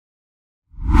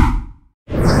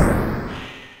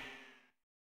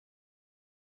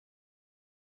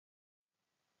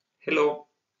Hello,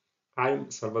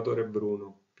 I'm Salvatore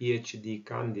BRUNO, PhD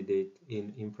candidate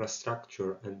in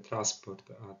Infrastructure and Transport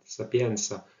at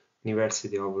Sapienza,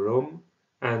 University of Rome,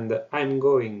 and I'm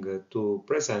going to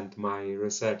present my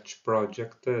research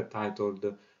project titled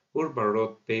Urban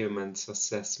Road Pavements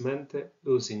Assessment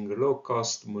using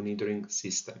Low-Cost Monitoring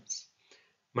Systems.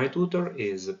 My tutor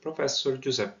is Professor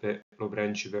Giuseppe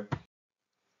Loprencipe.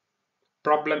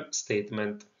 Problem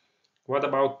statement. What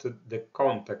about the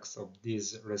context of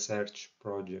this research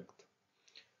project?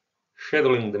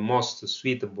 Scheduling the most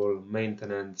suitable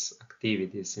maintenance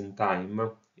activities in time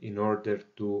in order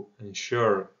to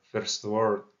ensure, first of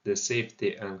all, the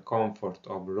safety and comfort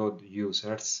of road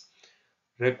users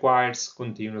requires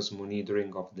continuous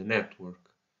monitoring of the network.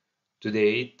 To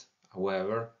date,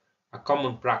 however, a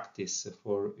common practice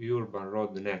for urban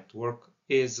road network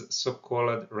is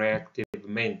so-called reactive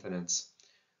maintenance,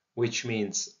 which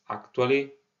means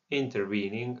actually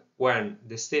intervening when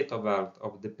the state of health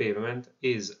of the pavement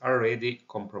is already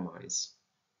compromised.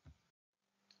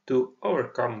 To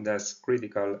overcome these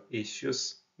critical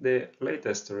issues, the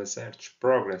latest research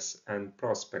progress and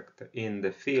prospect in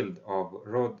the field of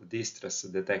road distress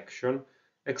detection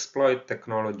exploit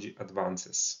technology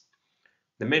advances.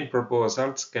 The main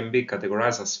proposals can be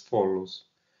categorized as follows: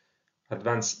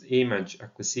 advanced image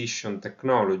acquisition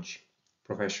technology,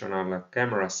 professional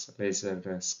cameras,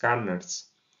 laser scanners.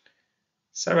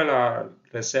 Several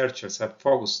researchers have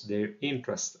focused their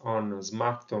interest on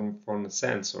smartphone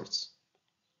sensors.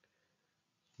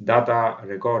 Data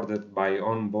recorded by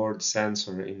onboard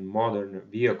sensor in modern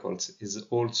vehicles is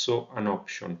also an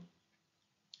option.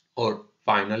 Or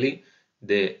finally,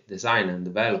 the design and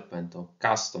development of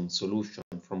custom solution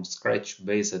from scratch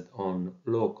based on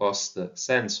low-cost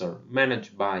sensor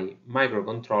managed by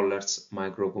microcontrollers,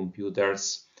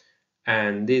 microcomputers,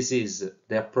 and this is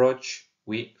the approach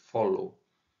we follow.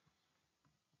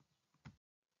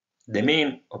 The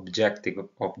main objective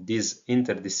of this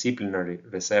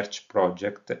interdisciplinary research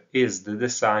project is the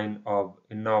design of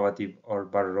innovative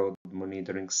urban road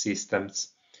monitoring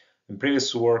systems. In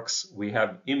previous works, we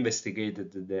have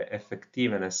investigated the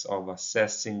effectiveness of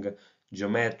assessing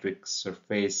geometric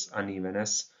surface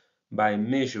unevenness by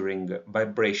measuring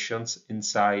vibrations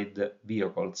inside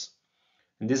vehicles.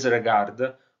 In this regard,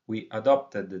 we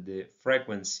adopted the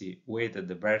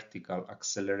frequency-weighted vertical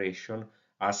acceleration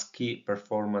as key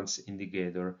performance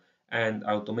indicator and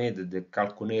automated the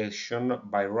calculation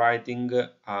by writing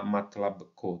a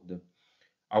MATLAB code.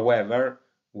 However,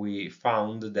 we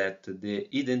found that the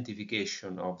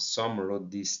identification of some road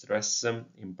distress,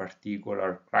 in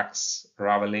particular cracks,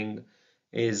 raveling,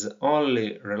 is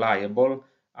only reliable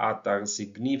at a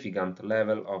significant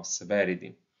level of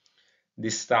severity.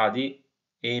 This study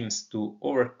aims to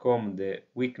overcome the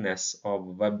weakness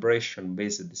of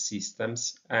vibration-based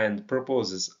systems and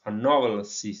proposes a novel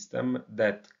system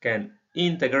that can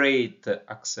integrate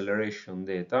acceleration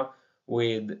data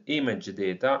with image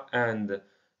data and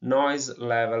noise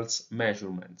levels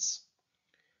measurements.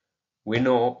 We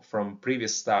know from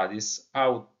previous studies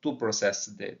how to process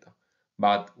data,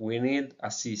 but we need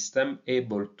a system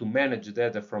able to manage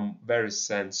data from various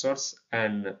sensors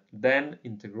and then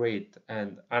integrate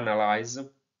and analyze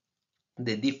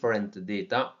the different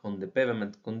data on the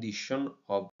pavement condition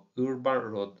of urban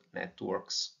road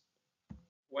networks.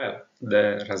 Well,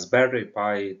 the Raspberry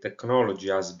Pi technology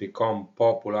has become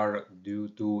popular due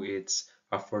to its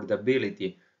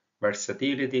affordability,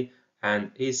 versatility,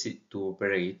 and easy to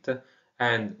operate,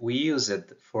 and we use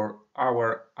it for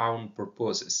our own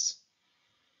purposes.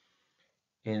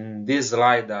 In this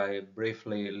slide, I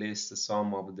briefly list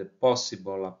some of the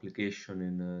possible applications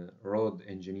in road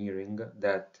engineering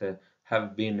that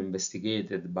have been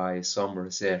investigated by some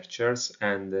researchers,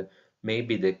 and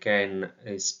maybe they can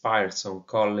inspire some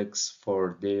colleagues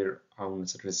for their own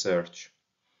research.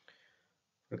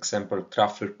 For example,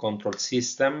 traffic control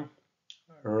system,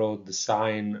 road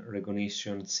sign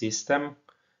recognition system,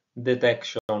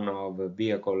 detection of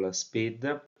vehicle speed,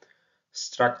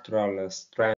 structural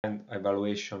strength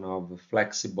evaluation of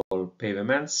flexible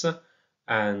pavements,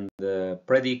 and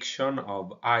prediction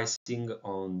of icing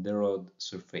on the road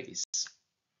surface.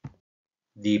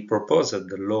 The proposed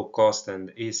low-cost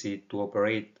and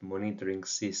easy-to-operate monitoring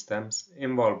systems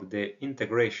involve the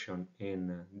integration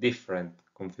in different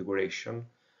configurations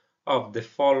of the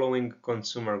following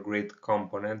consumer-grade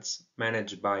components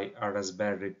managed by a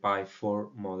Raspberry Pi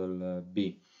 4 Model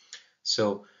B.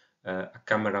 So, a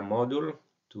camera module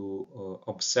to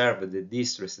observe the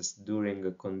distresses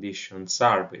during condition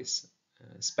surveys,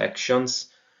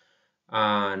 inspections,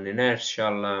 an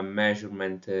inertial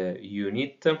measurement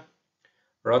unit,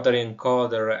 Rotary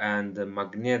encoder and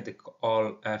magnetic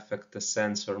Hall effect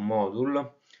sensor module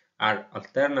are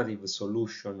alternative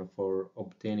solutions for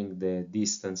obtaining the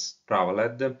distance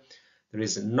traveled. There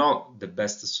is not the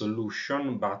best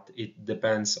solution, but it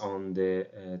depends on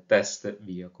the test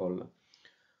vehicle.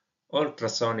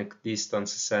 Ultrasonic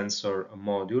distance sensor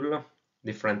module,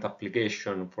 different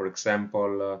application, for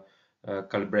example,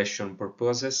 calibration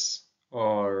purposes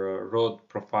or road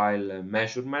profile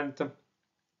measurement.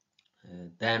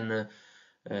 Then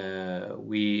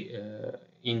we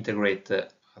integrate a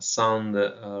sound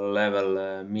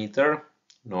level meter,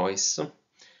 noise,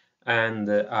 and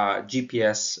a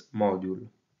GPS module.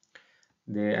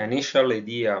 The initial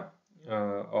idea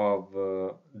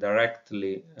of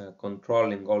directly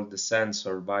controlling all the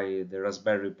sensor by the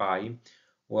Raspberry Pi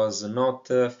was not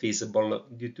feasible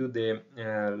due to the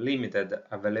limited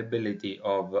availability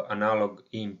of analog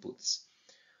inputs.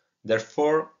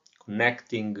 Therefore,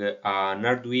 connecting an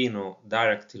Arduino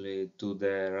directly to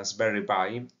the Raspberry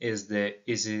Pi is the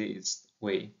easiest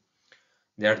way.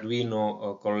 The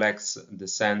Arduino collects the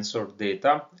sensor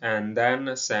data and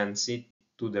then sends it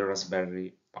to the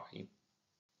Raspberry Pi.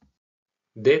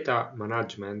 Data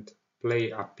management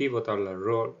plays a pivotal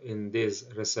role in this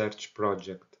research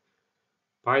project.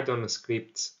 Python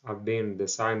scripts have been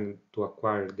designed to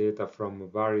acquire data from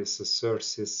various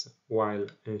sources while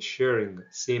ensuring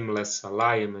seamless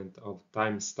alignment of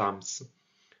timestamps,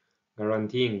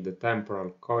 guaranteeing the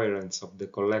temporal coherence of the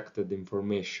collected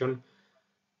information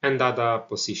and data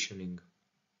positioning.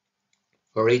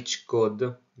 For each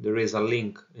code, there is a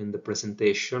link in the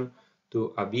presentation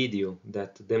to a video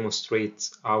that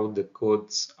demonstrates how the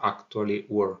codes actually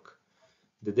work.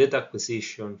 The data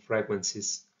acquisition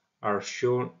frequencies are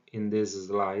shown in this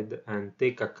slide and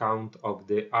take account of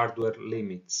the hardware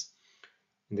limits.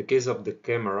 In the case of the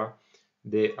camera,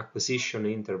 the acquisition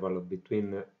interval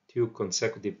between two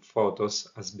consecutive photos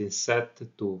has been set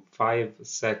to 5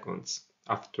 seconds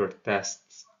after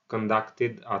tests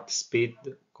conducted at speed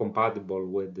compatible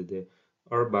with the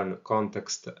urban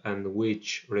context and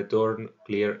which return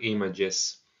clear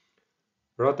images.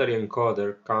 Rotary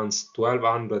encoder counts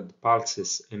 1200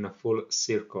 pulses in a full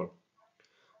circle.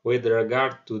 With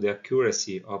regard to the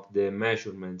accuracy of the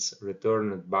measurements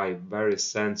returned by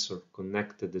various sensors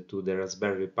connected to the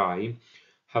Raspberry Pi,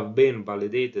 have been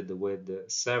validated with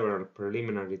several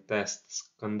preliminary tests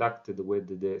conducted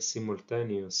with the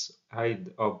simultaneous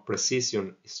aid of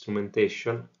precision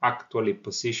instrumentation actually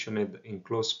positioned in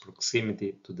close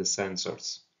proximity to the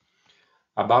sensors.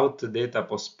 About data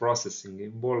post-processing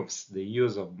involves the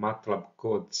use of MATLAB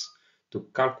codes to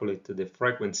calculate the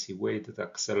frequency-weighted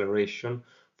acceleration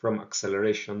from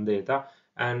acceleration data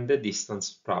and the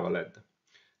distance traveled.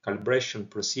 Calibration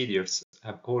procedures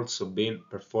have also been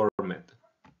performed.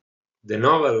 The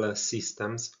novel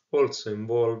systems also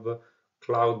involve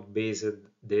cloud-based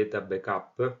data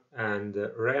backup and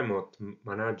remote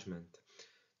management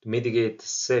to mitigate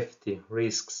safety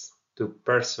risks to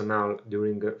personnel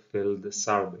during field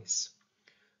surveys.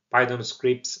 Python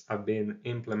scripts have been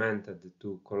implemented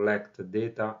to collect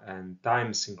data and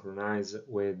time synchronize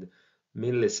with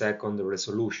millisecond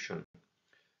resolution,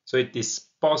 so it is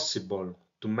possible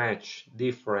to match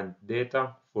different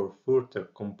data for further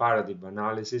comparative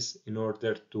analysis in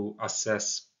order to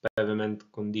assess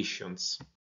pavement conditions.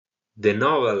 The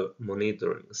novel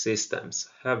monitoring systems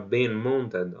have been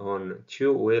mounted on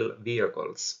two-wheel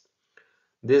vehicles.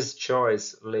 This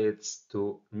choice leads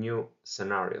to new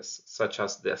scenarios, such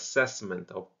as the assessment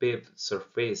of paved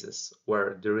surfaces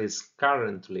where there is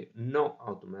currently no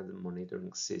automated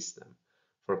monitoring system,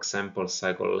 for example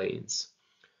cycle lanes.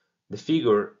 The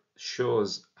figure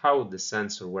shows how the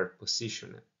sensors were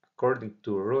positioned according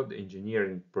to road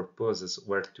engineering purposes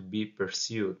were to be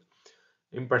pursued.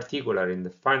 In particular, in the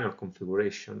final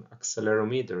configuration,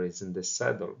 accelerometer is in the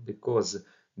saddle because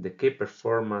the key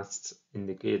performance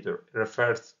indicator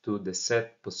refers to the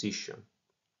set position.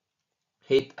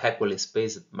 8 equally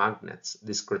spaced magnets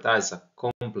discretize a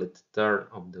complete turn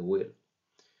of the wheel.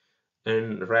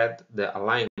 In red, the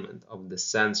alignment of the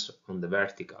sensor on the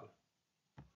vertical.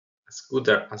 A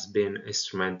scooter has been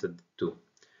instrumented too.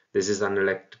 This is an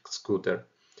electric scooter.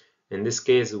 In this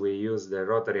case, we use the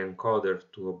rotary encoder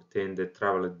to obtain the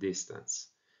traveled distance.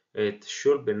 It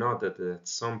should be noted that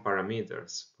some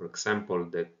parameters, for example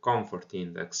the comfort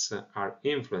index, are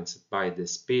influenced by the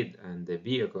speed and the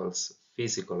vehicle's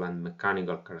physical and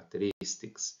mechanical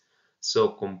characteristics, so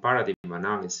comparative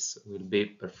analysis will be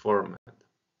performed.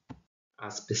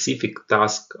 A specific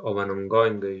task of an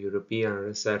ongoing European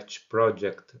research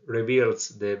project reveals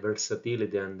the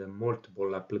versatility and the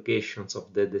multiple applications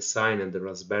of the designed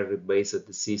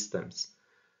Raspberry-based systems.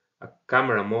 A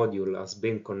camera module has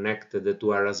been connected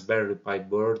to a Raspberry Pi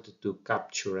board to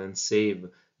capture and save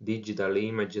digital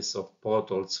images of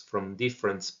potholes from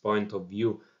different points of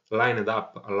view lined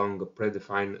up along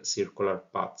predefined circular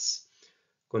paths.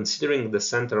 Considering the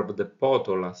center of the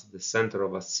pothole as the center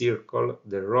of a circle,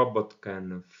 the robot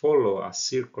can follow a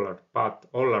circular path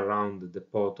all around the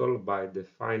pothole by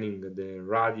defining the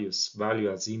radius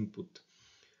value as input.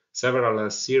 Several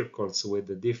circles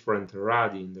with different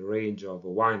radii in the range of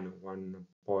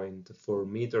 1.4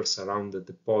 meters around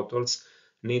the potholes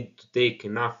need to take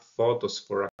enough photos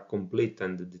for a complete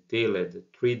and detailed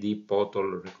 3D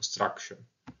pothole reconstruction.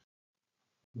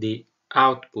 The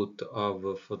output of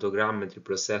photogrammetry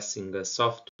processing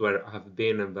software have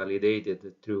been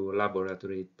validated through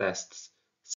laboratory tests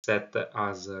set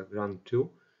as Grant 2.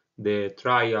 The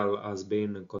trial has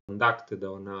been conducted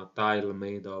on a tile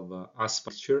made of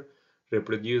asphalt,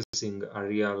 reproducing a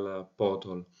real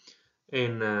pothole.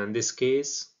 In this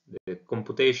case, the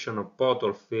computation of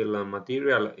pothole fill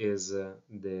material is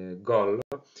the goal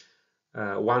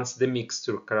once the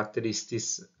mixture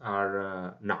characteristics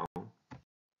are known.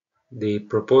 The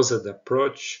proposed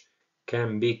approach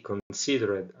can be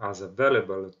considered as a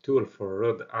valuable tool for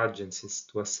road agencies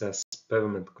to assess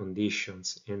pavement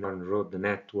conditions in road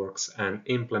networks and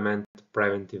implement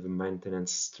preventive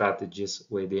maintenance strategies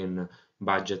within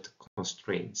budget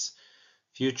constraints.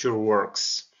 Future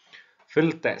works: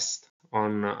 field test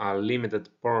on a limited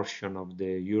portion of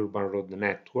the urban road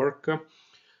network,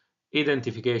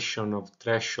 identification of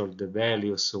threshold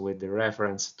values with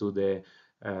reference to the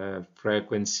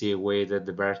frequency-weighted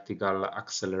vertical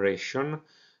acceleration,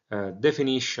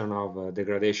 definition of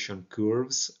degradation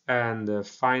curves, and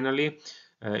finally,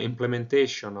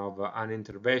 implementation of an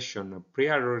intervention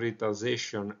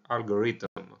prioritization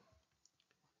algorithm.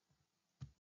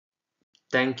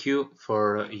 Thank you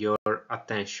for your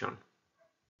attention.